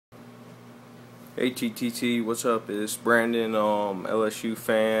Hey TTC, what's up? It's Brandon, LSU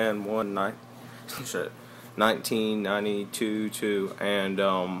fan, 1992 too, and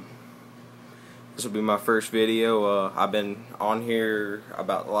this will be my first video. I've been on here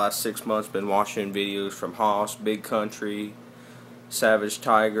about the last 6 months, been watching videos from Haas, Big Country, Savage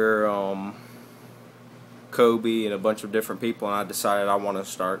Tiger, Kobe, and a bunch of different people, and I decided I want to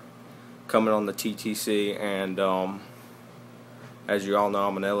start coming on the TTC, and as you all know,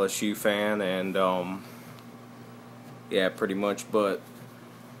 I'm an LSU fan, and yeah, pretty much. But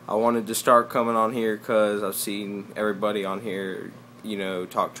I wanted to start coming on here because I've seen everybody on here,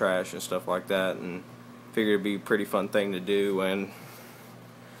 talk trash and stuff like that, and figured it'd be a pretty fun thing to do. And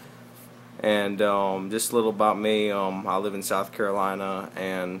just a little about me. I live in South Carolina,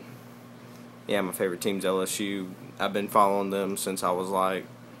 and yeah, my favorite team's LSU. I've been following them since I was like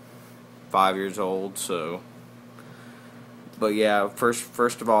 5 years old. So. But yeah,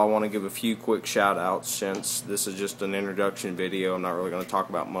 first of all, I want to give a few quick shout outs since this is just an introduction video. I'm not really going to talk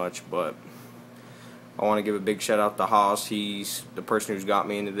about much, but I want to give a big shout out to Haas. He's the person who's got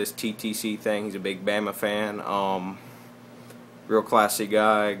me into this TTC thing. He's a big Bama fan. Real classy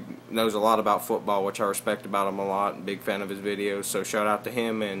guy. Knows a lot about football, which I respect about him a lot. Big fan of his videos. So shout out to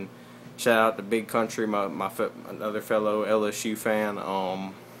him, and shout out to Big Country, another fellow LSU fan.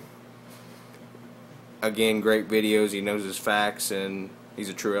 Again, great videos. He knows his facts, and he's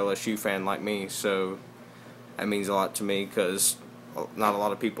a true LSU fan like me, so that means a lot to me because not a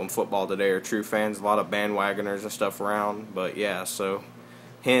lot of people in football today are true fans. A lot of bandwagoners and stuff around, but yeah, so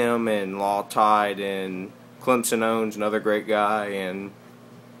him and Law Tide and Clemson owns, another great guy, and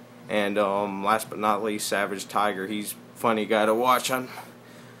last but not least, Savage Tiger. He's a funny guy to watch.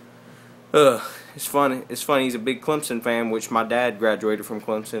 It's funny. He's a big Clemson fan, which my dad graduated from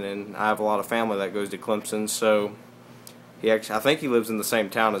Clemson, and I have a lot of family that goes to Clemson. So I think he lives in the same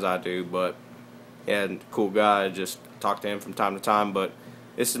town as I do. But yeah, cool guy. I just talk to him from time to time. But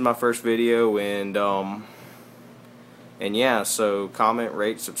this is my first video, and yeah. So comment,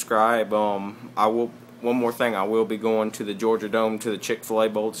 rate, subscribe. I will. One more thing, I will be going to the Georgia Dome to the Chick-fil-A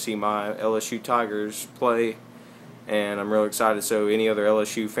Bowl to see my LSU Tigers play. And I'm real excited. So any other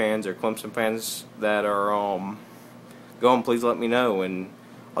LSU fans or Clemson fans that are going, please let me know, and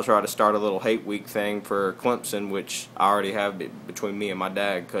I'll try to start a little hate week thing for Clemson, which I already have between me and my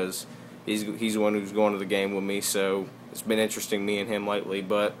dad, because he's the one who's going to the game with me. So it's been interesting, me and him lately.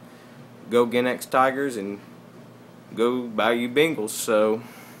 But go Gen Tigers, and go Bayou Bengals. So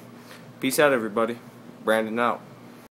peace out, everybody. Brandon out.